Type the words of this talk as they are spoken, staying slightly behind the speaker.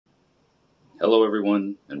Hello,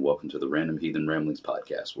 everyone, and welcome to the Random Heathen Ramblings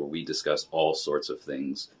podcast, where we discuss all sorts of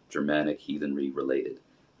things Germanic heathenry related.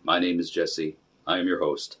 My name is Jesse. I am your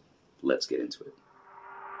host. Let's get into it.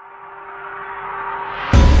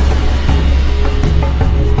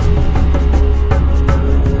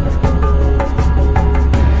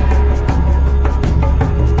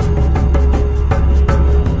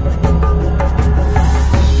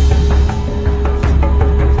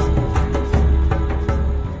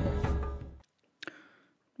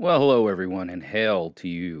 Well, hello, everyone, and hail to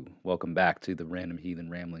you. Welcome back to the Random Heathen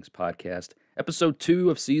Ramblings podcast, episode 2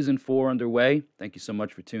 of season 4 underway. Thank you so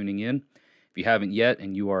much for tuning in. If you haven't yet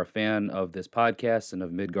and you are a fan of this podcast and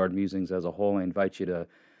of Midgard Musings as a whole, I invite you to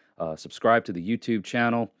subscribe to the YouTube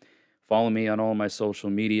channel, follow me on all my social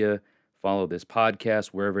media, follow this podcast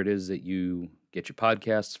wherever it is that you get your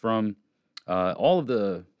podcasts from. All of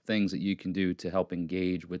the things that you can do to help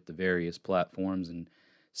engage with the various platforms and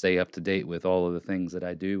stay up to date with all of the things that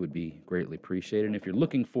I do would be greatly appreciated. And if you're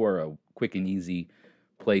looking for a quick and easy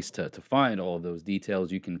place to find all of those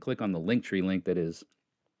details, you can click on the Linktree link that is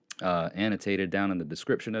annotated down in the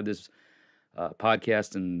description of this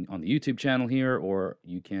podcast and on the YouTube channel here, or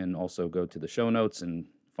you can also go to the show notes and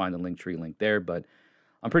find the Linktree link there. But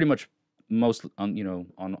I'm pretty much on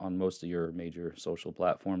most of your major social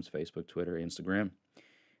platforms: Facebook, Twitter, Instagram,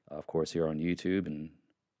 of course here on YouTube and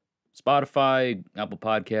Spotify, Apple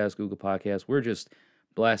Podcasts, Google Podcasts. We're just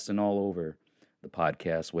blasting all over the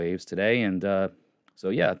podcast waves today. And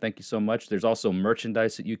thank you so much. There's also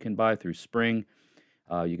merchandise that you can buy through Spring.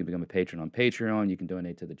 You can become a patron on Patreon. You can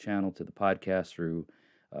donate to the channel, to the podcast through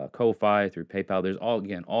Ko-Fi, through PayPal.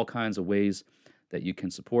 There's all kinds of ways that you can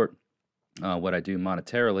support what I do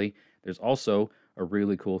monetarily. There's also a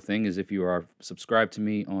really cool thing is if you are subscribed to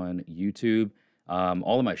me on YouTube,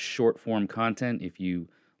 all of my short form content, if you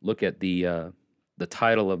look at the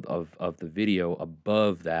title of the video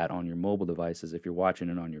above that on your mobile devices, if you're watching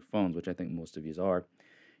it on your phones, which I think most of you are,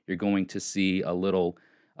 you're going to see a little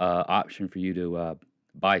option for you to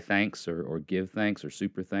buy thanks or give thanks or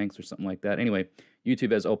super thanks or something like that. Anyway,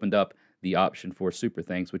 YouTube has opened up the option for super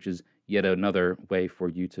thanks, which is yet another way for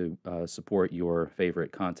you to support your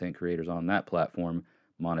favorite content creators on that platform,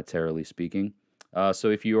 monetarily speaking. So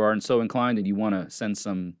if you are so inclined and you want to send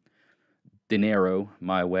some dinero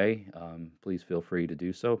my way, please feel free to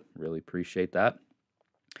do so. Really appreciate that.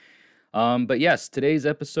 But yes, today's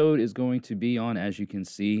episode is going to be on, as you can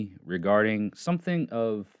see, regarding something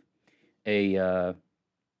of a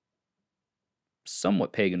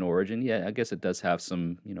somewhat pagan origin. Yeah, I guess it does have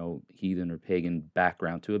some, heathen or pagan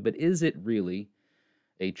background to it, but is it really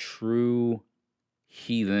a true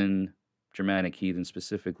heathen, Germanic heathen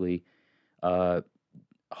specifically,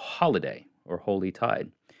 holiday or holy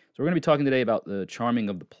tide? So we're going to be talking today about the charming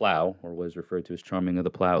of the Plow, or what is referred to as charming of the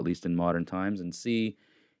Plow, at least in modern times, and see,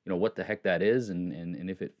 what the heck that is, and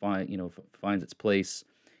if it finds its place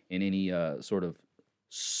in any sort of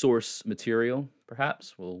source material,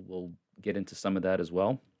 perhaps. We'll get into some of that as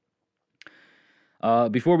well.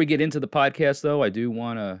 Before we get into the podcast, though, I do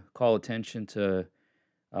want to call attention to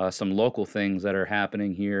some local things that are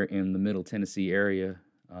happening here in the Middle Tennessee area.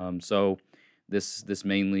 So this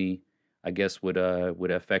mainly, I guess, would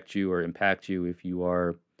affect you or impact you if you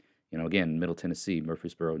are, again, Middle Tennessee,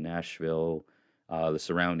 Murfreesboro, Nashville, the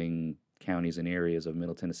surrounding counties and areas of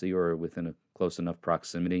Middle Tennessee, or within a close enough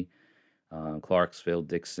proximity, Clarksville,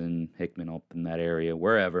 Dixon, Hickman, up in that area,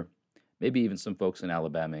 wherever, maybe even some folks in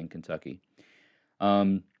Alabama and Kentucky.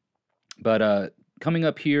 But coming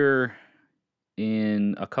up here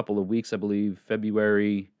in a couple of weeks, I believe,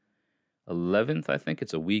 February 11th, I think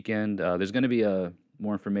it's a weekend, there's going to be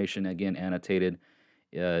more information, again, annotated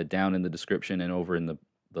down in the description and over in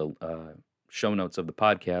the show notes of the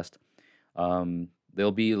podcast.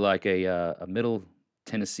 There'll be like a Middle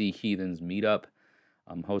Tennessee Heathens meetup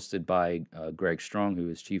hosted by Greg Strong, who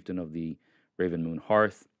is chieftain of the Raven Moon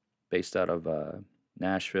Hearth, based out of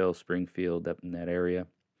Nashville, Springfield, up in that area.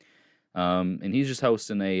 And he's just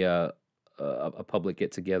hosting a public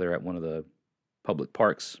get-together at one of the public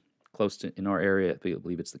parks close to in our area. I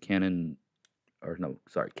believe it's the Kaysen. I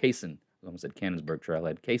almost said Cannonsburg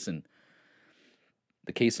Trailhead.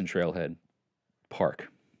 The Kaysen Trailhead Park.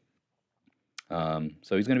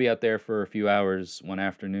 So he's going to be out there for a few hours one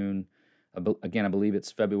afternoon. Again, I believe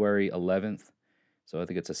it's February 11th, so I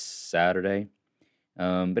think it's a Saturday.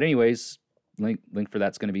 But anyways, link for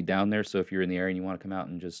that's going to be down there. So if you're in the area and you want to come out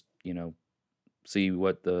and just see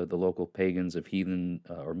what the local pagans of heathen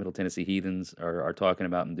or Middle Tennessee heathens are talking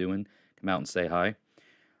about and doing, come out and say hi.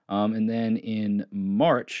 And then in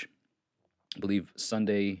March, I believe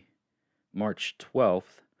Sunday, March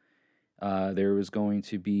 12th, there was going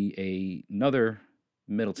to be another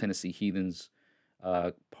Middle Tennessee Heathens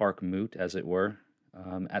park moot, as it were,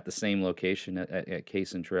 at the same location at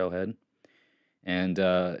Case and Trailhead. And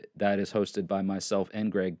that is hosted by myself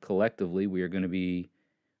and Greg collectively. We are going to be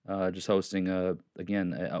just hosting,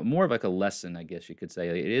 more of like a lesson, I guess you could say.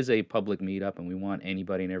 It is a public meetup, and we want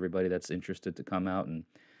anybody and everybody that's interested to come out and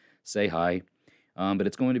say hi. But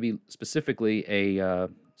it's going to be specifically a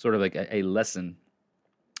sort of like a lesson,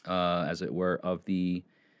 as it were, of the,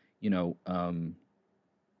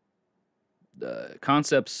 the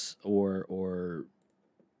concepts or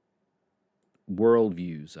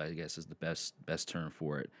worldviews, I guess is the best term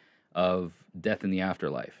for it, of death in the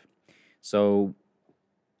afterlife. So,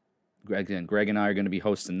 Greg and I are going to be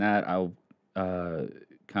hosting that. I'll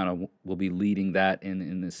will be leading that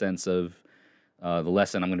in the sense of the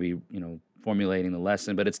lesson. I'm going to be formulating the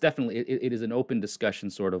lesson, but it's definitely it is an open discussion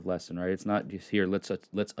sort of lesson, right? It's not just here let's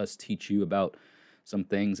us teach you about some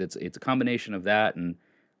things. It's a combination of that and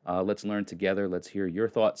let's learn together. Let's hear your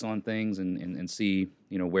thoughts on things and see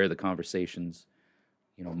where the conversations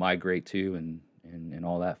migrate to and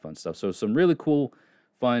all that fun stuff. So some really cool,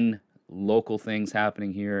 fun local things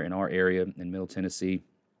happening here in our area in Middle Tennessee.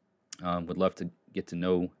 Would love to get to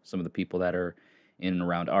know some of the people that are in and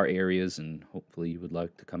around our areas, and hopefully you would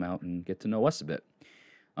like to come out and get to know us a bit.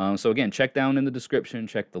 So again, check down in the description,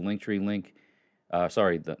 check the Linktree link. Not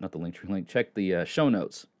the Linktree link. Check the show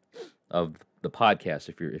notes of the podcast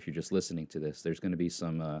if you're just listening to this. There's going to be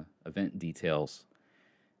some event details.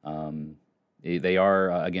 They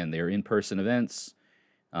are they're in-person events.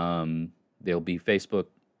 There'll be Facebook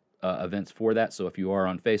events for that. So if you are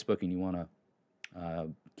on Facebook and you want to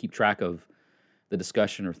keep track of the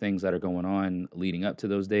discussion or things that are going on leading up to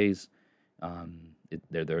those days,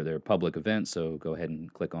 they're public events. So go ahead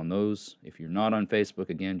and click on those. If you're not on Facebook,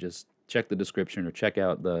 again, just check the description or check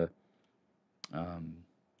out the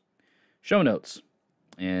show notes,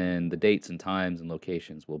 and the dates and times and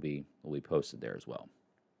locations will be posted there as well.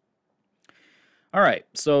 All right,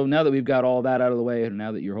 so now that we've got all that out of the way, and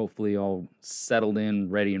now that you're hopefully all settled in,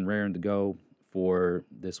 ready and raring to go for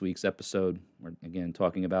this week's episode, we're again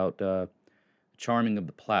talking about charming of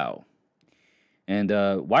the plow. And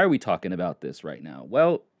why are we talking about this right now?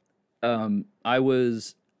 Well, I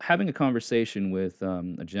was having a conversation with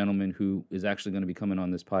a gentleman who is actually going to be coming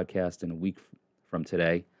on this podcast in a week from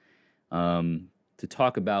today, to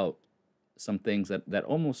talk about some things that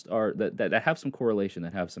almost are that have some correlation,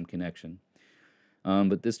 that have some connection.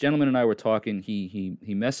 But this gentleman and I were talking. He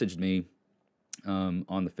messaged me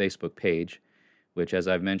on the Facebook page, which, as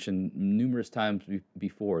I've mentioned numerous times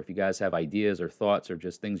before, if you guys have ideas or thoughts or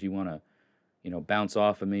just things you want to bounce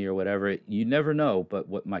off of me or whatever, you never know. But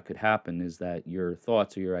what could happen is that your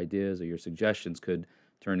thoughts or your ideas or your suggestions could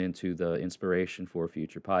turn into the inspiration for a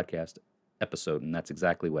future podcast episode, and that's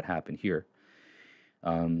exactly what happened here.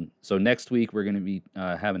 So next week we're going to be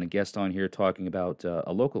having a guest on here talking about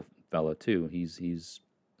a local fella too. He's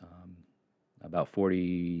about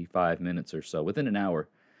 45 minutes or so, within an hour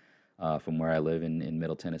from where I live in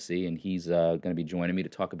Middle Tennessee, and he's going to be joining me to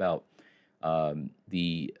talk about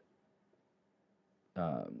the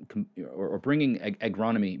bringing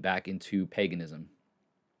agronomy back into paganism.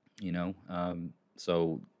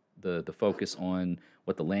 So the focus on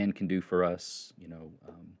what the land can do for us,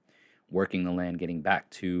 working the land, getting back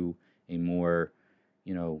to a more,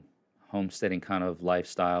 homesteading kind of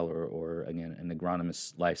lifestyle, or again, an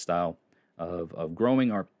agronomist lifestyle of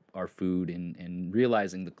growing our food and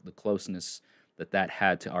realizing the closeness that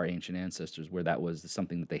had to our ancient ancestors, where that was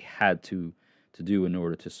something that they had to do in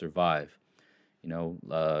order to survive.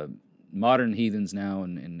 Modern heathens now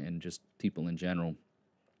and just people in general,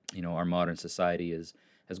 our modern society has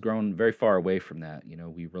grown very far away from that.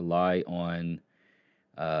 We rely on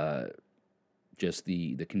just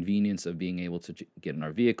the convenience of being able to get in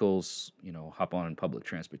our vehicles, hop on public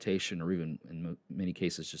transportation, or even in many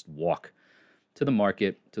cases just walk to the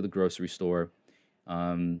market, to the grocery store,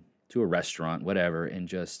 to a restaurant, whatever, and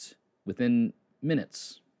just within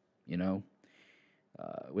minutes,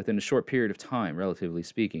 within a short period of time, relatively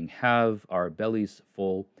speaking, have our bellies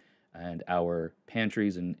full and our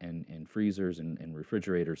pantries and freezers and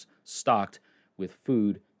refrigerators stocked with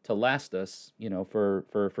food to last us,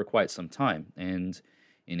 for quite some time. And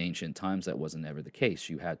in ancient times, that wasn't ever the case.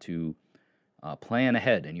 You had to plan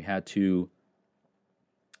ahead, and you had to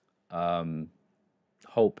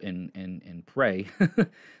hope and pray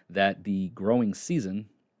that the growing season,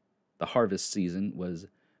 the harvest season, was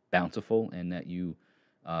bountiful, and that you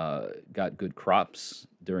got good crops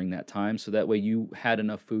during that time, so that way you had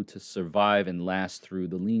enough food to survive and last through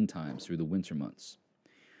the lean times, through the winter months.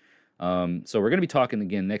 So we're going to be talking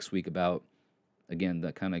again next week about, again,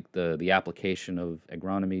 the kind of the application of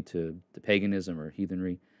agronomy to paganism or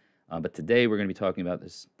heathenry. But today we're going to be talking about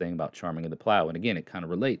this thing about charming of the plow. And again, it kind of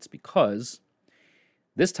relates because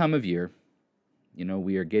this time of year,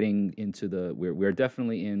 we are getting into we're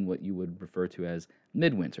definitely in what you would refer to as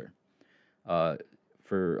midwinter.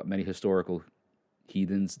 For many historical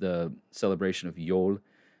heathens, the celebration of Yule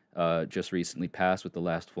just recently passed with the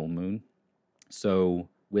last full moon. So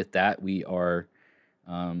with that, we are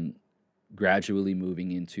gradually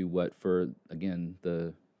moving into what, for again,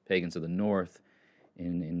 the pagans of the north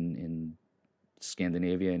in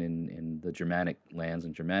Scandinavia and in the Germanic lands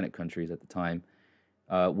and Germanic countries at the time,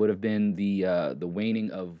 would have been the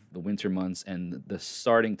waning of the winter months and the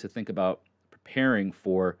starting to think about preparing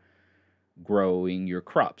for growing your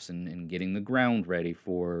crops and getting the ground ready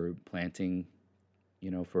for planting,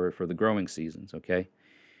 for the growing seasons. Okay,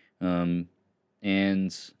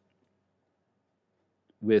 and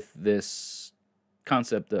with this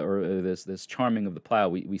concept or this charming of the plow,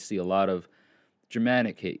 we see a lot of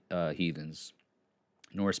Germanic heathens,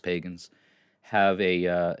 Norse pagans, have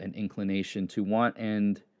an inclination to want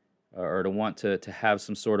to have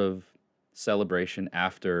some sort of celebration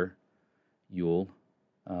after Yule,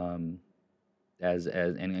 and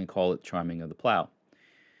call it charming of the plow.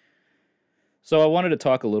 So I wanted to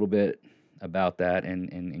talk a little bit about that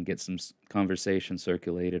and get some conversation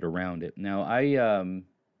circulated around it. Now,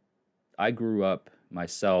 I grew up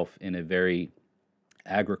myself in a very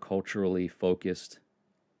agriculturally focused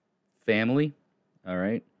family. All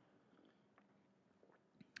right.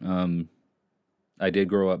 I did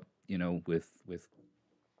grow up, with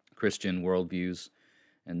Christian worldviews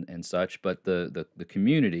and such, but the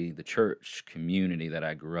community, the church community that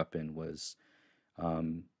I grew up in was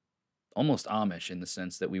almost Amish in the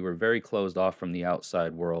sense that we were very closed off from the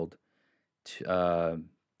outside world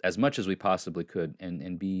as much as we possibly could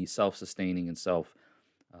and be self-sustaining and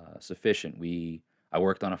self-sufficient. I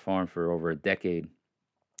worked on a farm for over a decade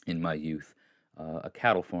in my youth, a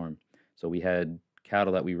cattle farm. So we had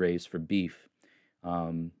cattle that we raised for beef.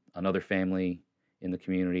 Another family in the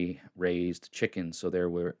community raised chickens, so there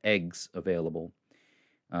were eggs available.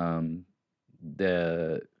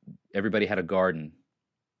 Everybody had a garden.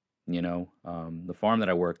 The farm that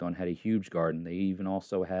I worked on had a huge garden. They even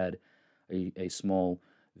also had a small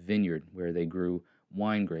vineyard where they grew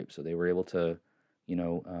wine grapes, so they were able to,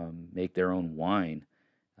 make their own wine.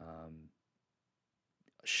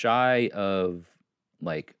 Shy of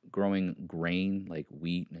like growing grain like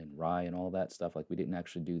wheat and rye and all that stuff, like we didn't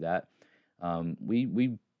actually do that.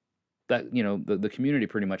 We that the community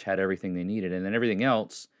pretty much had everything they needed, and then everything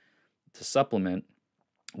else to supplement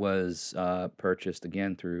was purchased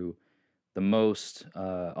again through the most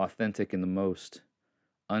authentic and the most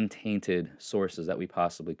untainted sources that we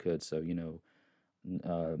possibly could. So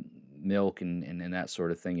milk and that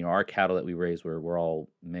sort of thing. Our cattle that we raised were all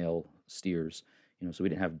male steers. So we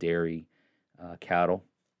didn't have dairy cattle,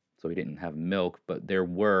 so we didn't have milk. But there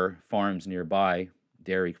were farms nearby,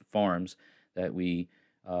 dairy farms that we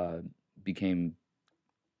became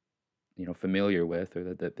familiar with,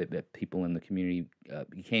 or that people in the community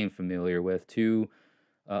became familiar with to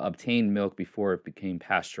obtain milk before it became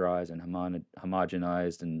pasteurized and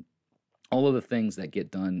homogenized, and all of the things that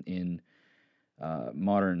get done in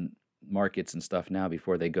modern markets and stuff now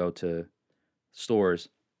before they go to stores.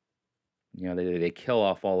 They kill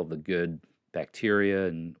off all of the good bacteria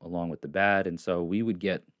and along with the bad, and so we would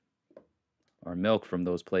get our milk from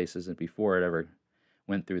those places, and before it ever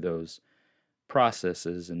went through those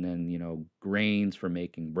processes, and then grains for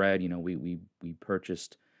making bread. We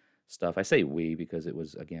purchased stuff. I say we because it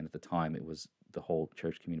was, again, at the time it was the whole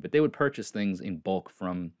church community, but they would purchase things in bulk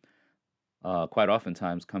from quite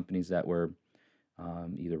oftentimes companies that were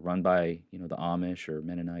either run by the Amish or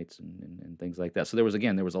Mennonites and things like that. So there was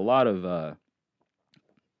a lot of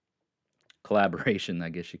collaboration, I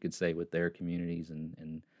guess you could say, with their communities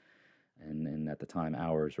and at the time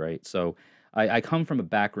ours, right? So I come from a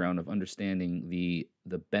background of understanding the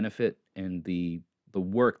benefit and the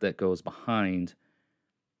work that goes behind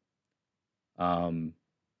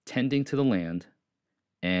tending to the land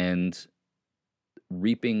and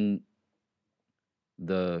reaping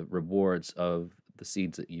the rewards of the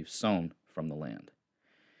seeds that you've sown from the land.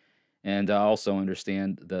 And I also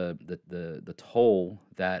understand the toll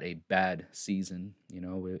that a bad season,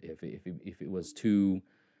 if it was too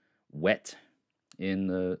wet in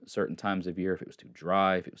the certain times of year, if it was too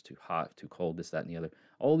dry, if it was too hot, too cold, this, that, and the other,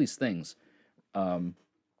 all these things,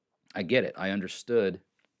 I get it. I understood,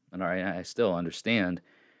 and I still understand,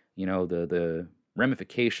 the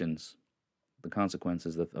ramifications the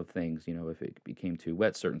consequences of things. If it became too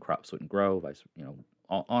wet, certain crops wouldn't grow,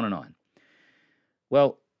 on and on.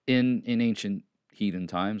 Well, in ancient heathen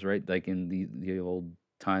times, right? Like in the old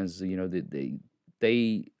times,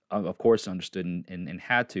 they of course understood and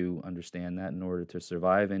had to understand that in order to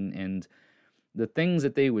survive, and the things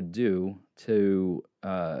that they would do to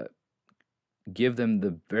give them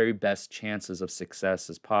the very best chances of success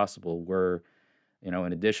as possible were, in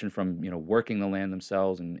addition from, working the land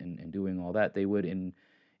themselves and doing all that, they would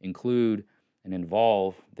include and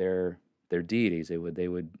involve their deities. They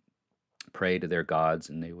would pray to their gods,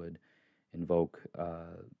 and they would invoke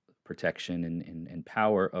protection and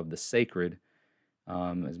power of the sacred,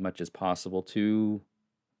 as much as possible to,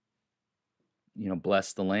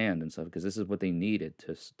 bless the land and stuff, because this is what they needed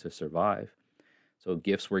to survive. So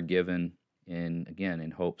gifts were given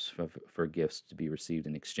in hopes for gifts to be received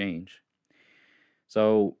in exchange.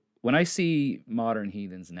 So when I see modern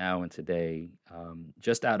heathens now and today,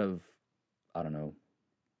 just out of, I don't know,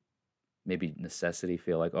 maybe necessity,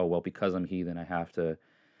 feel like, oh, well, because I'm heathen, I have to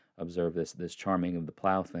observe this charming of the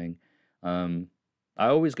plow thing. I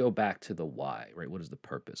always go back to the why, right? What is the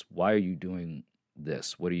purpose? Why are you doing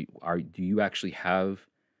this? Do you actually have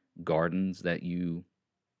gardens that you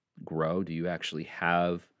grow? Do you actually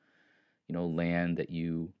have, land that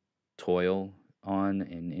you toil on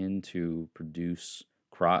and in to produce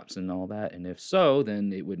crops and all that? And if so,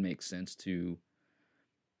 then it would make sense to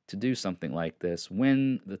do something like this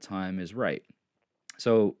when the time is right.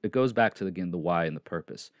 So it goes back to, again, the why and the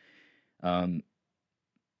purpose.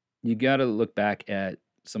 You got to look back at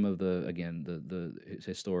some of the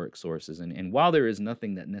historic sources, and while there is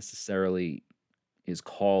nothing that necessarily is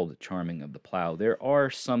called charming of the plow, there are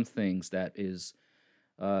some things that is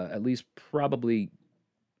at least probably,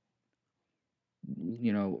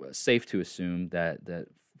 safe to assume that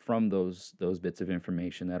from those bits of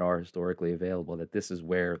information that are historically available, that this is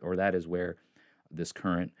where, or that is where, this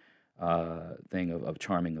current thing of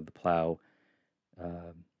charming of the plow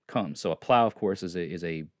comes. So a plow, of course, is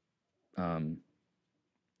a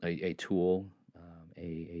tool,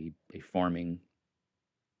 a farming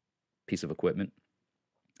piece of equipment,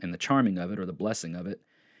 and the charming of it, or the blessing of it,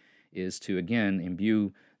 is to, again,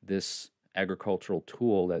 imbue this agricultural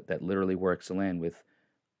tool that literally works the land with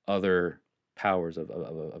other powers of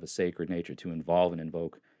a sacred nature, to involve and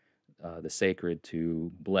invoke the sacred to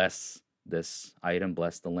bless this item,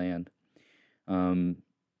 bless the land.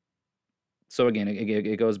 So again,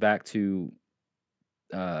 it goes back to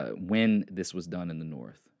when this was done in the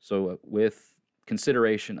North. So with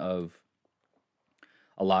consideration of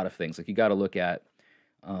a lot of things, like you got to look at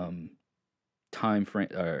time frame,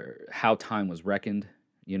 or how time was reckoned.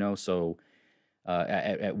 So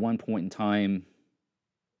at one point in time,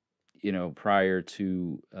 prior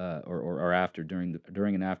to or after, during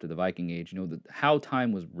and after the Viking Age, how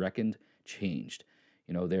time was reckoned changed.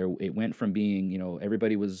 It went from being,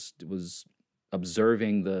 everybody was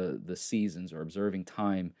observing the seasons, or observing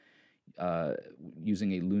time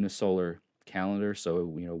using a lunisolar calendar.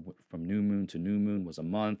 So from new moon to new moon was a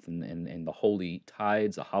month, and the holy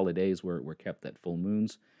tides, the holidays, were kept at full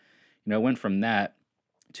moons. It went from that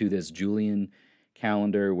to this Julian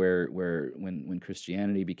calendar, where when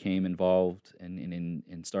Christianity became involved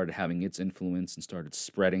and started having its influence and started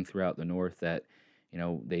spreading throughout the North, that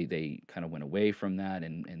they kind of went away from that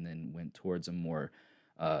and then went towards a more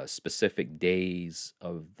specific days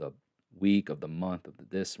of the week, of the month, of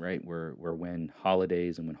this, right, where when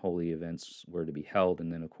holidays and when holy events were to be held.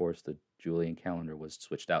 And then, of course, the Julian calendar was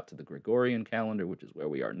switched out to the Gregorian calendar, which is where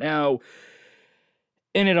we are now.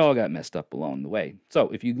 And it all got messed up along the way. So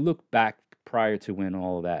if you look back prior to when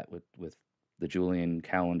all of that, with the Julian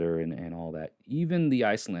calendar and all that, even the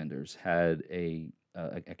Icelanders had a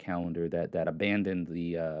calendar that abandoned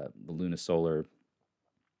the lunisolar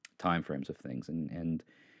time frames of things, and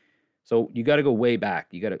so you got to go way back.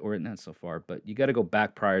 You got to, or not so far, but you got to go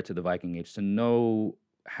back prior to the Viking Age to know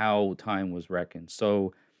how time was reckoned.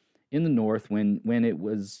 So in the North, when it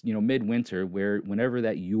was midwinter, whenever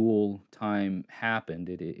that Yule time happened,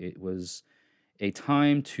 it was a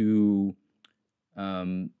time to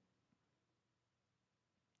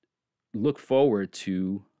look forward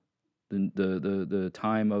to the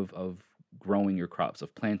time of growing your crops,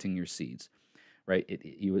 of planting your seeds, right?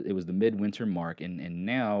 It was the midwinter mark, and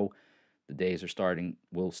now the days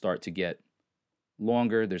will start to get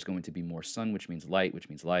longer. There's going to be more sun, which means light, which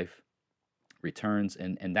means life returns,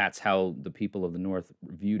 and that's how the people of the North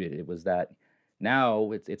viewed it. It was that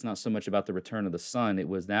now it's not so much about the return of the sun. It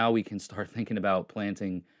was, now we can start thinking about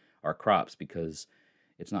planting our crops, because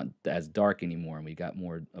it's not as dark anymore, and we got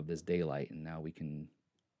more of this daylight, and now we can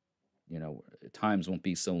times won't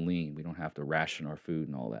be so lean. We don't have to ration our food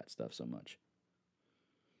and all that stuff so much.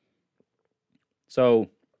 So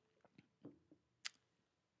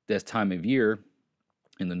this time of year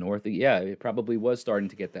in the north, yeah, it probably was starting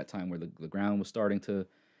to get that time where the ground was starting to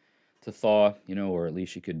thaw, or at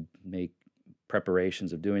least you could make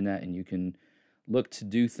preparations of doing that, and you can look to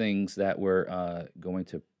do things that were going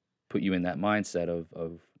to put you in that mindset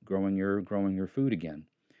of growing your food again.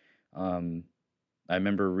 I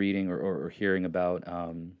remember reading or hearing about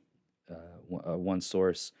one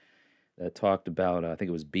source that talked about, I think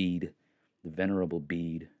it was Bede, the Venerable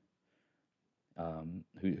Bede,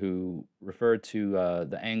 who referred to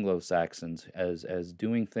the Anglo-Saxons as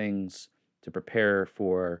doing things to prepare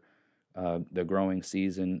for the growing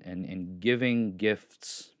season and giving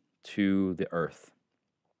gifts to the earth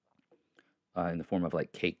in the form of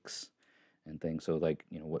like cakes and things. So like,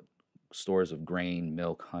 what stores of grain,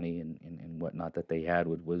 milk, honey, and whatnot that they had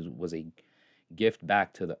was a gift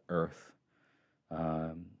back to the earth,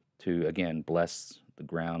 to again bless the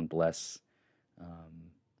ground, bless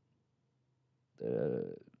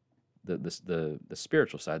the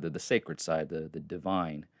spiritual side, the sacred side, the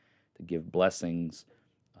divine, to give blessings,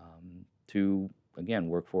 to again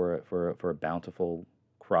work for a bountiful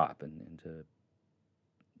crop, and to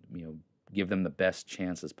give them the best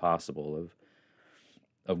chances possible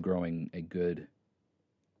of growing a good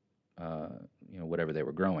whatever they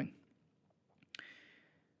were growing.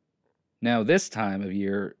 Now this time of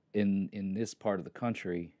year in this part of the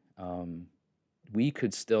country, we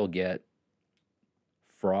could still get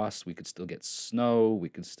frost, we could still get snow, we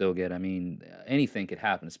could still get, anything could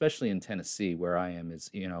happen, especially in Tennessee where I am. Is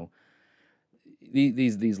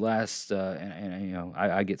these last and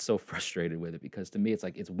I get so frustrated with it, because to me it's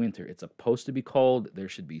like it's winter. It's supposed to be cold. There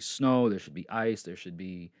should be snow, there should be ice, there should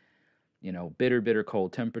be bitter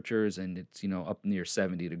cold temperatures, and it's up near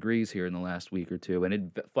 70 degrees here in the last week or two, and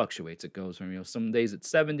it fluctuates. It goes from some days it's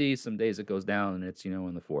 70, some days it goes down and it's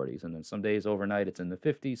in the 40s, and then some days overnight it's in the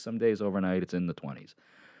 50s, some days overnight it's in the 20s.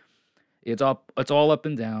 It's all up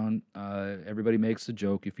and down. Everybody makes a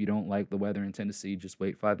joke, if you don't like the weather in Tennessee, just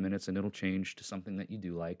wait 5 minutes and it'll change to something that you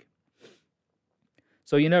do like.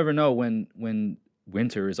 So you never know when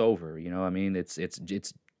winter is over.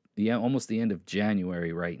 It's almost the end of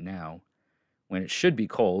January right now, when it should be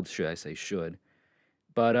cold. Should I say should?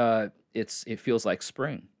 But it feels like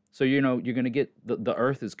spring. So you're going to get the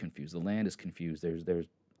earth is confused, the land is confused. There's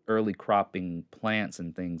early cropping plants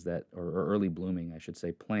and things that, or early blooming, I should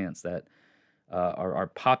say, plants that are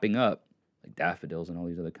popping up, like daffodils and all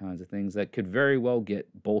these other kinds of things that could very well get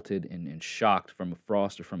bolted and shocked from a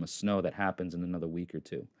frost or from a snow that happens in another week or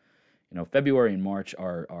two. February and March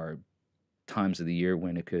are times of the year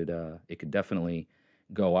when it could definitely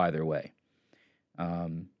go either way.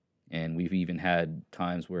 And we've even had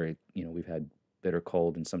times where we've had bitter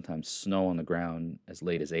cold and sometimes snow on the ground as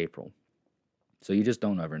late as April. So you just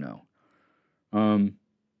don't ever know.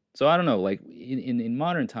 So I don't know, like in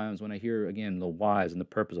modern times, when I hear again the whys and the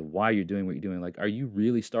purpose of why you're doing what you're doing, like, are you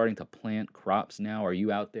really starting to plant crops now? Are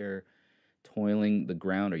you out there toiling the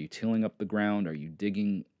ground? Are you tilling up the ground? Are you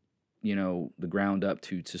digging, the ground up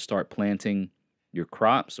to start planting your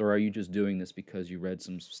crops? Or are you just doing this because you read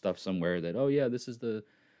some stuff somewhere that, oh yeah, this is the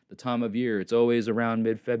time of year, it's always around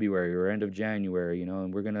mid-February or end of January,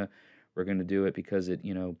 and we're gonna do it because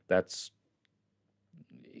that's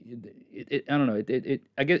I don't know.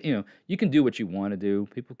 I guess you can do what you want to do.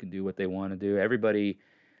 People can do what they want to do. Everybody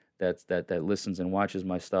that listens and watches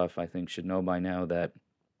my stuff, I think, should know by now that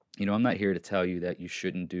I'm not here to tell you that you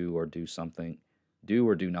shouldn't do or do something, do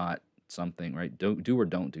or do not something, right? Don't do or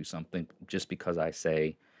don't do something just because I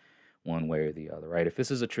say one way or the other, right? If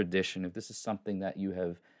this is a tradition, if this is something that you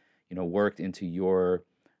have worked into your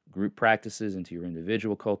group practices, into your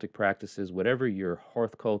individual cultic practices, whatever your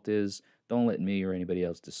hearth cult is, don't let me or anybody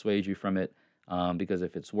else dissuade you from it. Because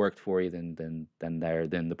if it's worked for you, then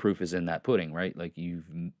the proof is in that pudding, right? Like, you've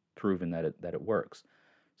proven that it works.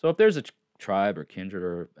 So if there's a tribe or kindred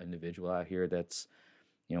or individual out here that's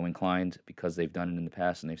inclined, because they've done it in the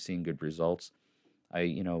past and they've seen good results,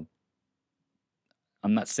 I'm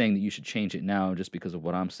not saying that you should change it now just because of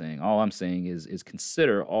what I'm saying. All I'm saying is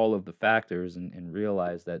consider all of the factors and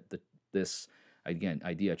realize that this, again,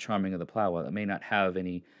 idea charming of the plow, while it may not have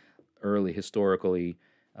any early historically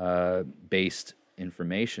based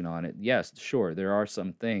information on it, yes, sure, there are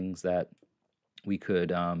some things that we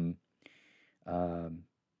could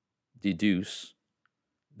deduce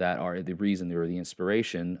that are the reason or the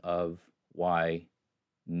inspiration of why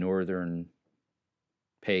Norse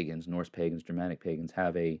pagans, Germanic pagans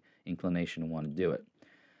have a inclination to want to do it.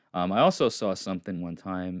 I also saw something one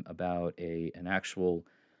time about an actual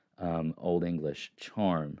Old English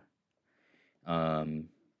charm. Um,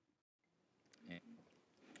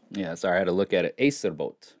 yeah, sorry, I had to look at it.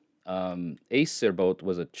 Acerbot. Acerbot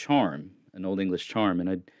was a charm, an Old English charm,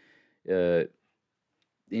 uh, and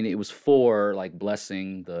it was for like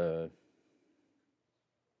blessing the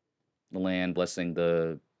land, blessing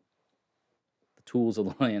the tools of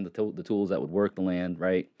the land, the tools that would work the land,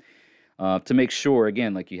 right? To make sure,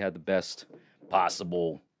 again, like you had the best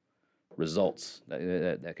possible results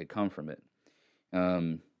that could come from it.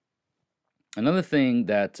 Um, Another thing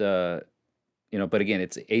that but again,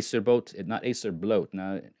 it's Acerboat, not Acerbloat.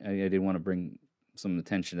 Now, I did want to bring some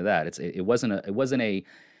attention to that. It wasn't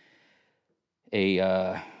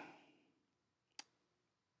a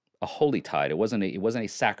holy tide. It wasn't a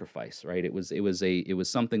sacrifice, right? It was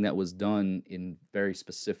something that was done in very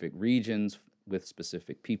specific regions with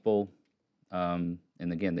specific people. And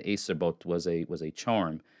again, the Acerboat was a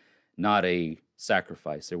charm, not a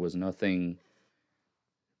sacrifice. There was nothing,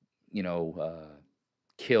 you know,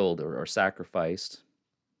 killed or sacrificed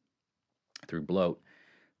through bloat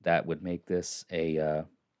that would make this a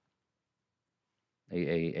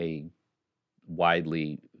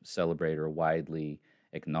widely celebrated or widely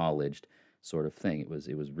acknowledged sort of thing. It was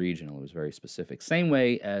regional. It was very specific. Same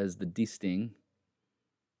way as the Disting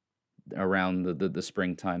around the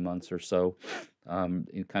springtime months or so,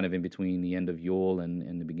 kind of in between the end of Yule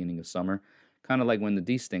and the beginning of summer, kind of like when the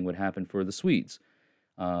Disting would happen for the Swedes,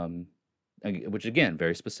 um, which again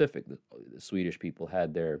very specific. The Swedish people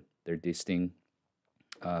had their Disting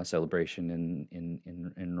celebration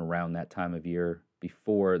in around that time of year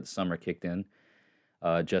before the summer kicked in,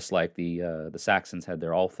 just like the Saxons had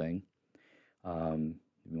their Althing.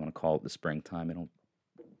 If you want to call it the springtime, I don't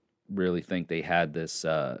really think they had this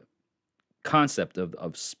concept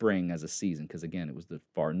of spring as a season because again, it was the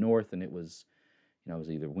far north and it was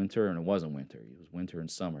either winter and it wasn't winter. It was winter and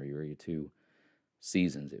summer. You were your two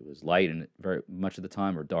seasons. It was light and very much of the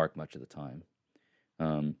time or dark much of the time.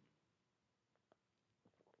 Um,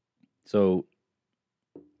 so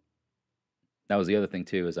that was the other thing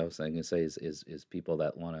too, as I was going to say, is people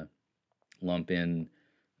that want to lump in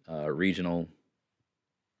regional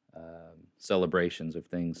celebrations of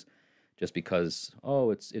things just because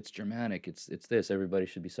it's Germanic, it's this. Everybody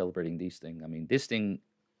should be celebrating Disting. I mean, Disting,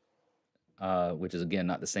 which is again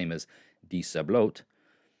not the same as Diesablot,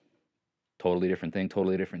 totally different thing,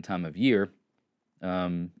 totally different time of year.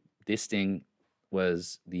 Disting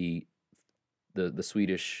was the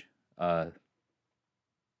Swedish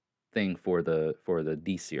thing for the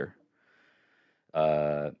Disir,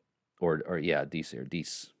 or yeah, Disir.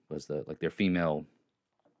 Dis was their female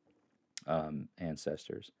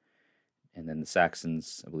ancestors, and then the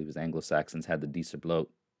Saxons, I believe it was Anglo-Saxons, had the Disir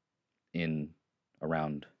in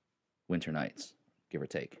around winter nights, give or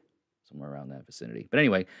take, somewhere around that vicinity. But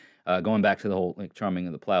anyway, going back to the whole like charming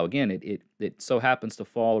of the plow again, it so happens to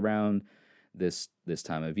fall around this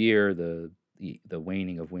time of year, the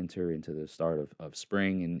waning of winter into the start of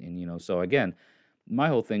spring, and so again, my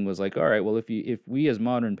whole thing was like, all right, well, if we as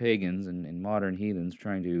modern pagans and modern heathens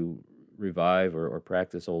trying to revive or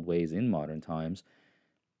practice old ways in modern times,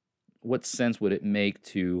 what sense would it make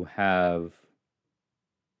to have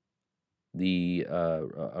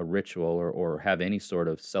a ritual or have any sort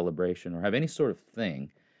of celebration or have any sort of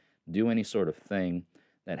thing, do any sort of thing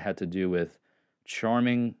that had to do with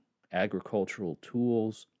charming agricultural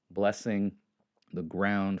tools, blessing the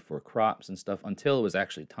ground for crops and stuff until it was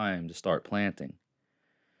actually time to start planting?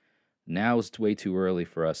 Now it's way too early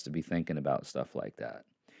for us to be thinking about stuff like that.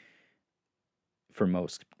 For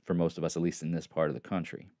most of us, at least in this part of the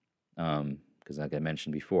country, because like I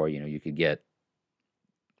mentioned before, you could get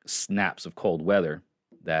snaps of cold weather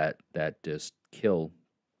that just kill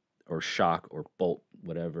or shock or bolt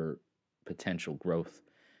whatever potential growth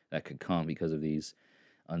that could come because of these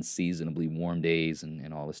unseasonably warm days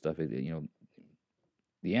and all this stuff. You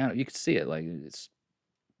could see it, like it's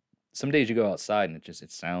some days you go outside and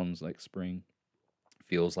it sounds like spring,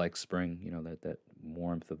 feels like spring. That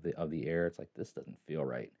warmth of the air. It's like this doesn't feel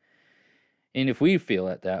right. And if we feel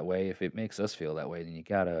it that way, if it makes us feel that way, then you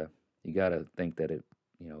gotta think that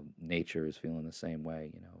nature is feeling the same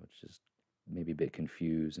way. It's just maybe a bit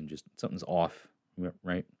confused and just something's off,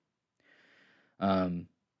 right?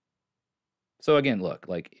 So again, look,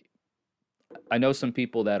 like I know some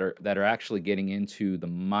people that are actually getting into the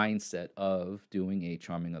mindset of doing a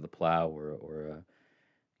charming of the plow or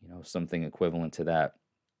something equivalent to that,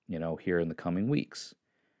 here in the coming weeks.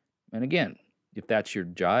 And again, if that's your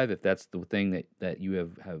jive, if that's the thing that you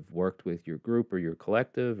have worked with your group or your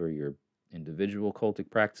collective or your individual cultic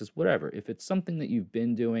practice, whatever, if it's something that you've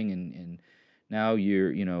been doing and now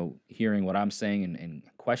you're, hearing what I'm saying and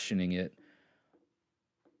questioning it.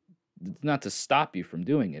 It's not to stop you from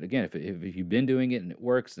doing it. Again, if you've been doing it and it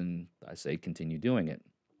works, then I say continue doing it.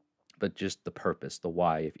 But just the purpose, the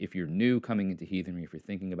why. If you're new coming into heathenry, if you're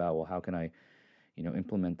thinking about, well, how can I,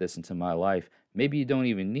 implement this into my life? Maybe you don't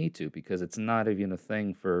even need to, because it's not even a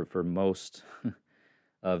thing for most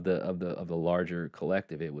of the larger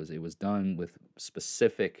collective. It was done with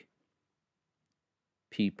specific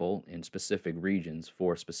people in specific regions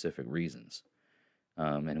for specific reasons.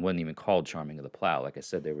 And it wasn't even called Charming of the Plow. Like I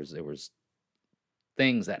said, there was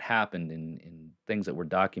things that happened and things that were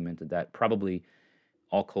documented that probably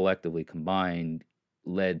all collectively combined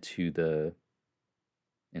led to the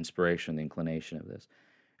inspiration, the inclination of this.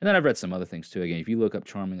 And then I've read some other things too. Again, if you look up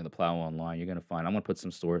Charming of the Plow online, you're gonna find. I'm gonna put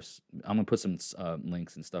some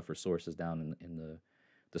links and stuff for sources down in the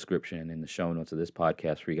description and in the show notes of this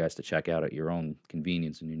podcast for you guys to check out at your own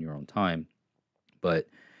convenience and in your own time. But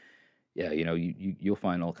yeah, you'll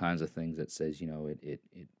find all kinds of things that says, it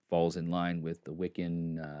falls in line with the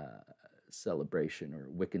Wiccan celebration or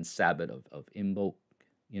Wiccan Sabbath of Imbolc,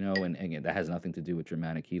 and again, that has nothing to do with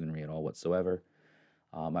Germanic heathenry at all whatsoever.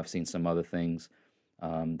 I've seen some other things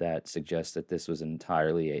that suggest that this was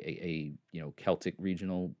entirely a Celtic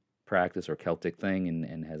regional practice or Celtic thing,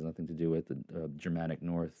 and has nothing to do with the Germanic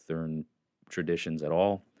Northern traditions at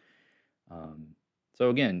all. So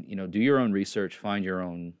again, do your own research, find your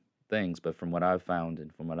own things. But from what I've found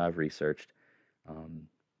and from what I've researched,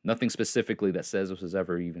 nothing specifically that says this was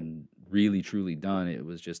ever even really truly done. It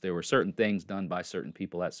was just there were certain things done by certain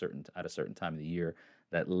people at a certain time of the year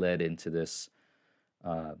that led into this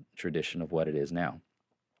tradition of what it is now.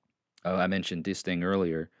 I mentioned Disting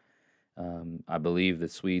earlier. I believe the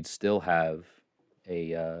Swedes still have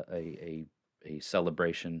a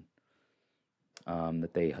celebration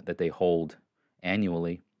that they hold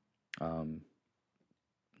annually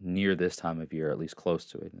near this time of year, at least close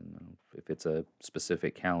to it. And if it's a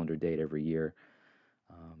specific calendar date every year,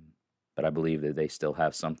 but I believe that they still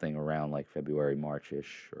have something around like February,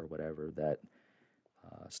 March-ish or whatever that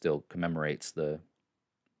still commemorates their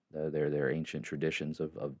ancient traditions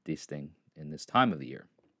of Disting in this time of the year.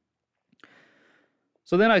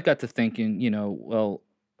 So then I got to thinking,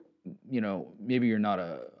 maybe you're not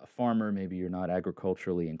a farmer, maybe you're not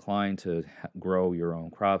agriculturally inclined to grow your own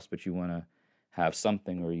crops, but you want to have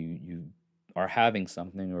something, or you are having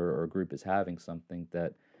something, or a group is having something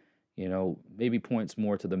that, maybe points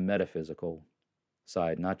more to the metaphysical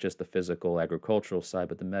side, not just the physical agricultural side,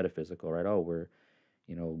 but the metaphysical, right? Oh, we're,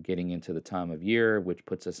 getting into the time of year, which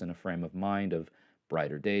puts us in a frame of mind of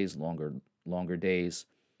brighter days, longer days,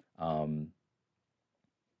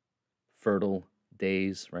 fertile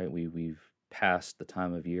days, right? We've passed the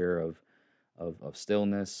time of year of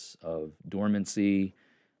stillness, of dormancy,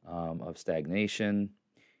 of stagnation,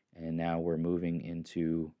 and now we're moving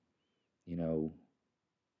into,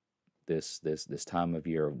 this time of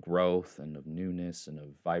year of growth and of newness and of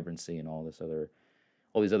vibrancy and all these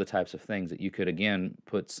other types of things that you could again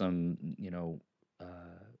put some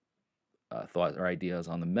thought or ideas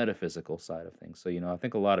on the metaphysical side of things. So I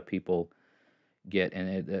think a lot of people get,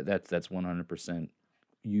 and that's 100%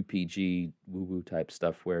 UPG woo-woo type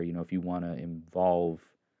stuff, where if you want to involve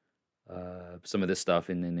some of this stuff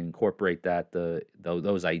and then incorporate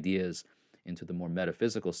those ideas into the more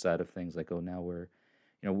metaphysical side of things, like, oh, now we're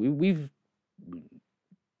we've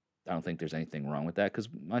I don't think there's anything wrong with that, because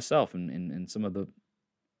myself and some of the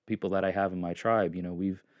people that I have in my tribe,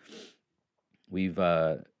 we've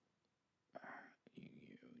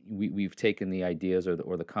taken the ideas or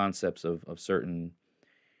the concepts of certain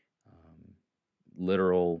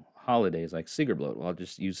literal holidays like Sigerblot. Well, I'll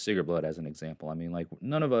just use Sigerblot as an example. I mean, like,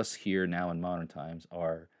 none of us here now in modern times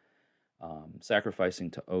are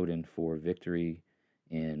sacrificing to Odin for victory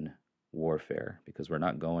in warfare, because we're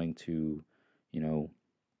not going to,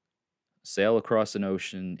 sail across an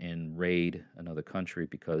ocean and raid another country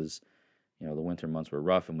because, the winter months were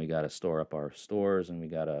rough and we got to store up our stores and we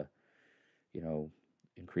got to,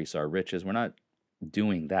 increase our riches. We're not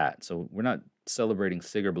doing that. So we're not celebrating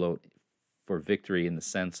Sigerblot for victory in the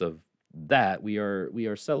sense of that. We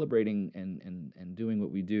are celebrating and doing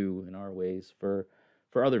what we do in our ways for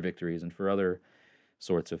other victories and for other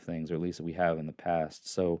sorts of things, or at least that we have in the past.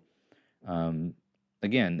 So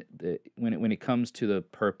again, when it comes to the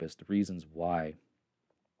purpose, the reasons why,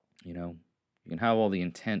 you can have all the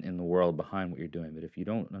intent in the world behind what you're doing, but if you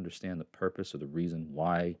don't understand the purpose or the reason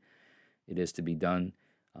why it is to be done,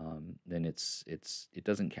 then it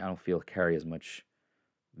doesn't carry as much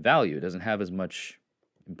value. It doesn't have as much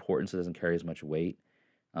importance. It doesn't carry as much weight.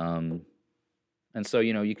 And so,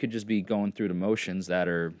 you could just be going through the motions that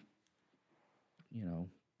are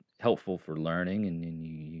helpful for learning, and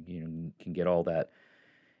you can get all that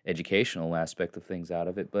educational aspect of things out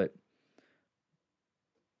of it. But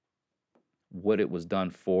what it was done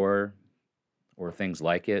for, or things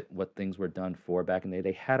like it, what things were done for back in the day,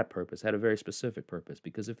 they had a purpose, had a very specific purpose.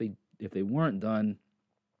 Because if they weren't done,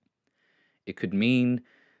 it could mean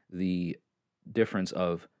the difference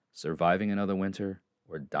of surviving another winter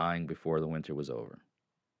or dying before the winter was over.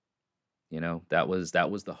 That was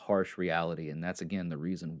the harsh reality, and that's again the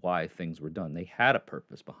reason why things were done. They had a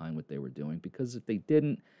purpose behind what they were doing, because if they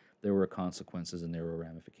didn't, there were consequences and there were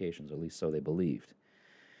ramifications, or at least so they believed.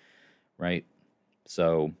 Right?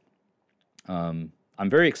 So I'm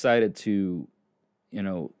very excited to,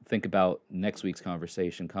 think about next week's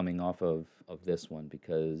conversation coming off of this one,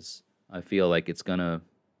 because I feel like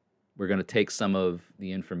we're gonna take some of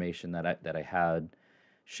the information that I had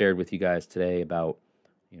shared with you guys today about,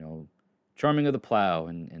 charming of the plow,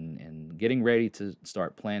 and getting ready to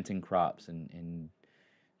start planting crops, and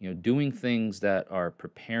doing things that are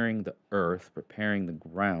preparing the earth, preparing the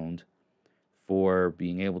ground for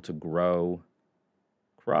being able to grow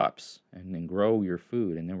crops and grow your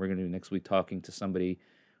food. And then we're going to do next week talking to somebody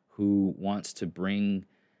who wants to bring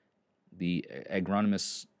the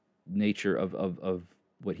agronomist nature of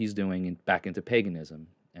what he's doing back into paganism,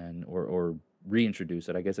 and or reintroduce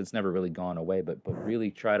it. I guess it's never really gone away, but really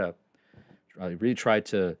try to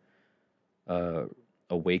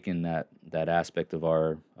awaken that aspect of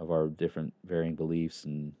our different varying beliefs,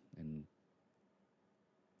 and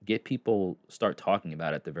get people start talking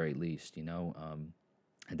about it at the very least.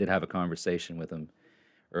 I did have a conversation with him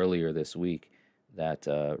earlier this week that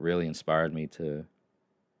really inspired me to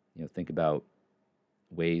think about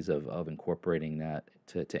ways of incorporating that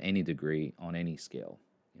to any degree on any scale.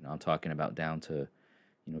 I'm talking about down to,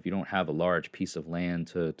 if you don't have a large piece of land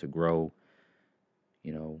to grow,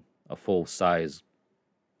 a full size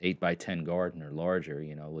 8x10 garden or larger,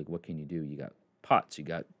 like what can you do? You got pots, you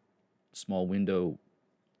got small window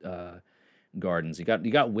gardens, you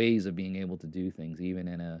got ways of being able to do things even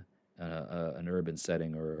in an urban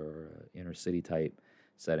setting or inner city type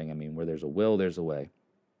setting. I mean, where there's a will, there's a way.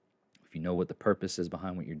 If you know what the purpose is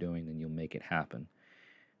behind what you're doing, then you'll make it happen.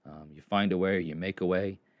 You find a way, or you make a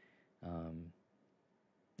way.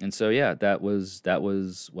 And so, yeah, that was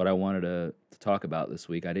what I wanted to talk about this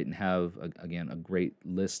week. I didn't have, again, a great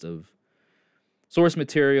list of source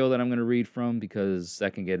material that I'm going to read from, because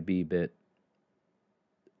that can be a bit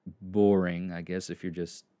boring, I guess, if you're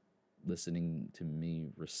just listening to me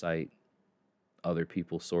recite other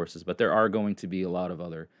people's sources. But there are going to be a lot of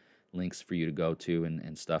other links for you to go to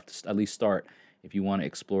and stuff to at least start if you want to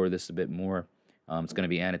explore this a bit more. It's going to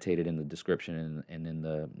be annotated in the description and in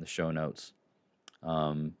the show notes.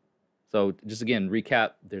 So just again,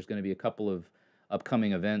 recap, there's going to be a couple of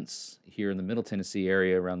upcoming events here in the Middle Tennessee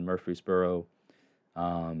area around Murfreesboro,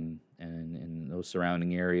 and in those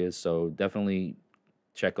surrounding areas. So definitely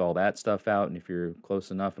check all that stuff out. And if you're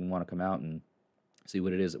close enough and want to come out and see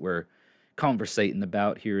what it is that we're conversating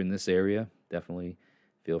about here in this area, definitely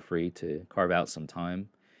feel free to carve out some time.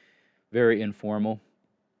 Very informal,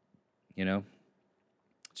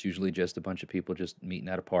 It's usually just a bunch of people just meeting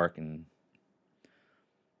at a park and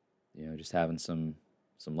just having some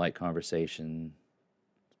light conversation,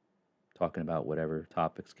 talking about whatever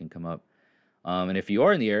topics can come up. And if you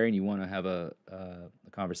are in the area and you want to have a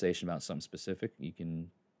conversation about something specific, you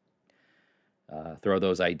can throw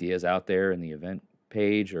those ideas out there in the event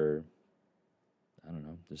page, or I don't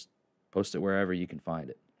know, just post it wherever you can find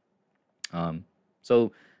it.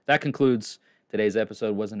 So that concludes today's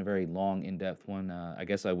episode. Wasn't a very long, in-depth one. I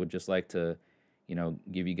guess I would just like to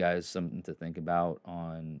give you guys something to think about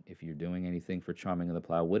on, if you're doing anything for Charming of the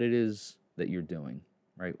Plow, what it is that you're doing,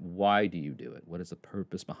 right? Why do you do it? What is the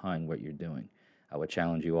purpose behind what you're doing? I would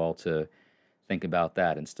challenge you all to think about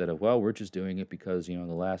that, instead of, well, we're just doing it because, the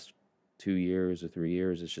last 2 years or 3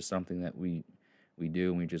 years, it's just something that we do,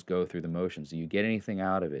 and we just go through the motions. Do you get anything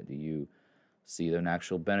out of it? Do you see an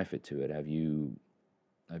actual benefit to it? Have you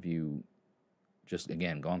just,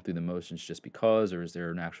 again, gone through the motions just because, or is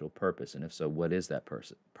there an actual purpose? And if so, what is that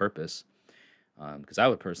purpose? Because I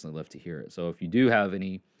would personally love to hear it. So if you do have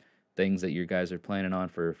any things that you guys are planning on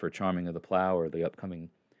for Charming of the Plow, or the upcoming,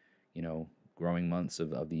 growing months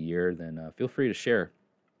of the year, then feel free to share,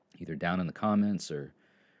 either down in the comments or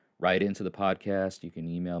write into the podcast. You can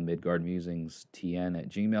email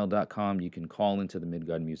midgardmusingstn@gmail.com. You can call into the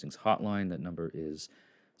Midgard Musings hotline. That number is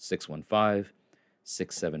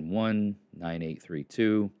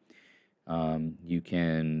 615-671-9832. You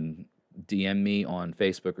can DM me on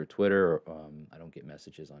Facebook or Twitter. I don't get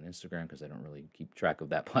messages on Instagram because I don't really keep track of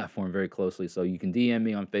that platform very closely. So you can DM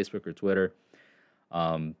me on Facebook or Twitter.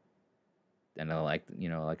 And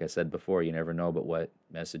like I said before, you never know but what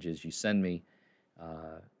messages you send me.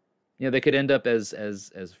 They could end up as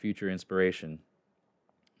future inspiration,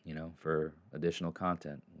 for additional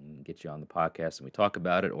content, and get you on the podcast and we talk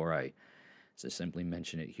about it, or I just simply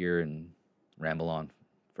mention it here and ramble on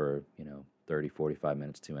for, 30, 45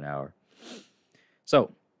 minutes to an hour.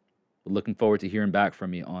 So, looking forward to hearing back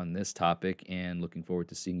from you on this topic, and looking forward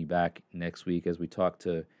to seeing you back next week as we talk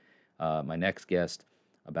to my next guest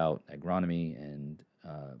about agronomy and,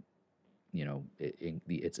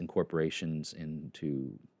 its incorporations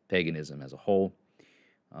into paganism as a whole.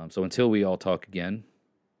 So until we all talk again,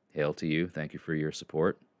 hail to you. Thank you for your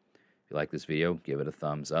support. If you like this video, give it a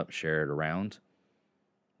thumbs up, share it around.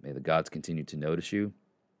 May the gods continue to notice you.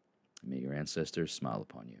 May your ancestors smile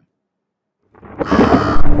upon you.